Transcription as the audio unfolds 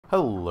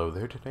Hello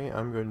there, today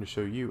I'm going to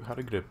show you how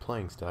to get a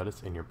playing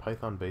status in your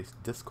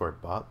Python-based Discord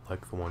bot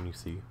like the one you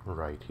see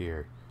right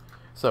here.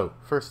 So,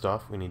 first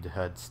off, we need to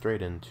head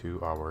straight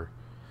into our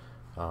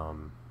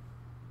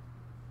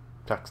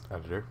text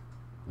editor.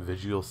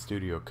 Visual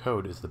Studio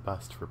Code is the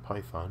best for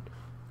Python.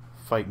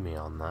 Fight me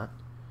on that.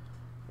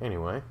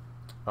 Anyway,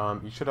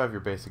 you should have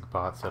your basic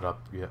bot set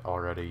up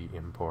already,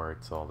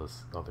 imports, all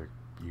this other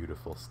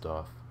beautiful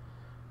stuff.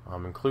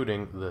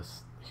 Including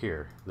this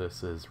here.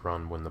 This is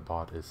run when the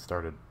bot is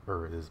started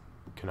or is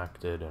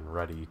connected and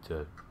ready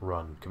to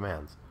run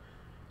commands.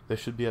 This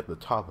should be at the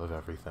top of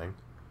everything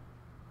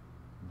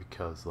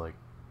because, like,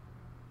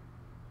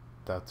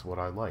 that's what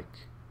I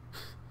like.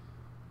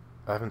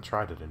 I haven't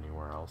tried it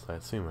anywhere else. I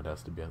assume it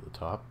has to be at the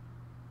top.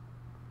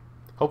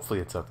 Hopefully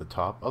it's at the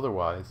top.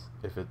 Otherwise,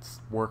 if it's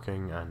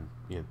working and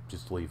you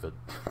just leave it.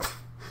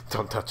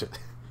 Don't touch it.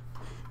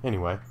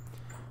 Anyway,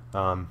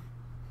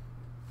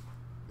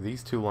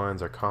 these two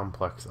lines are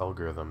complex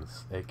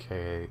algorithms,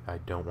 aka I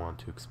don't want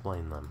to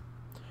explain them.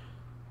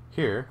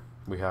 Here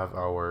we have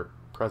our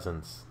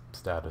presence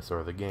status,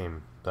 or the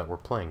game that we're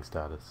playing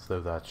status,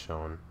 so that's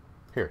shown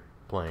here,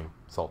 playing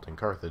Salting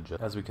Carthage.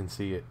 As we can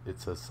see,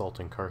 it says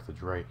Salting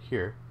Carthage right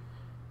here,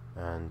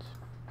 and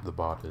the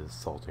bot is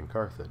Salting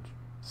Carthage.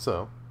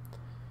 So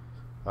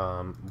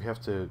we have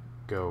to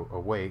go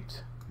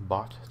await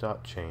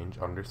bot.change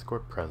underscore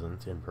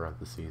presence in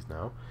parentheses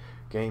now,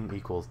 game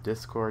equals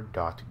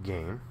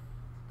discord.game,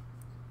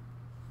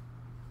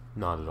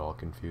 not at all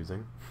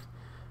confusing,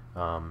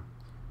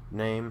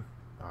 name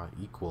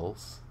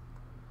equals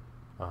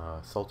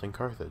Salting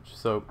Carthage.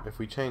 So if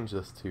we change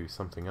this to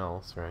something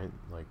else, right,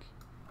 like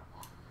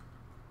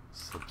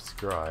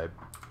subscribe,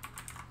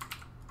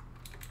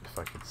 if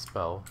I could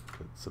spell,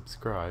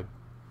 subscribe,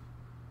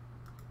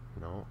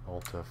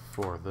 Alt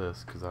F4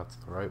 this, because that's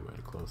the right way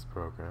to close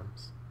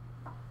programs.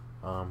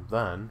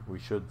 Then we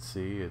should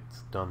see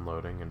it's done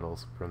loading, and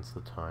also prints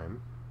the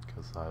time,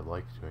 because I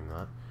like doing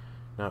that.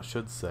 Now it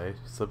should say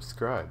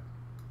subscribe.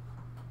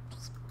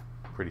 It's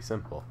pretty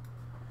simple.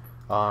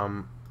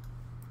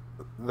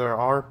 There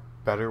are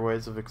better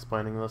ways of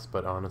explaining this,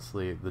 but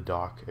honestly the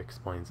doc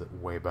explains it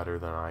way better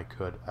than I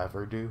could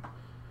ever do.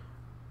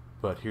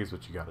 But here's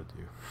what you gotta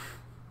do.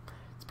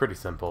 It's pretty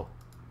simple.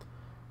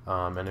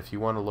 And if you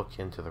want to look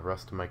into the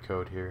rest of my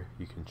code here,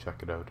 you can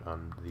check it out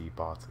on the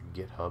bot's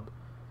GitHub.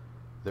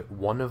 That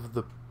one of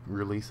the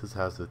releases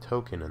has the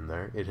token in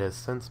there. It has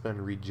since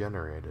been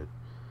regenerated,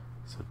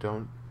 so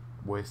don't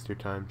waste your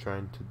time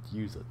trying to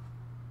use it.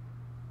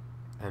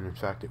 And in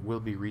fact, it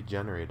will be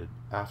regenerated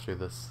after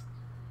this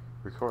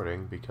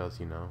recording because,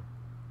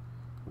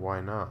 why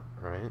not,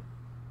 right?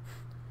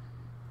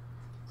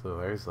 So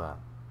there's that.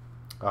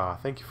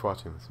 Thank you for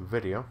watching this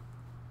video.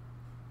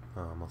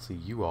 I'll see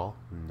you all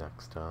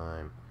next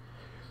time.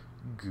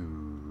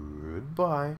 Goodbye.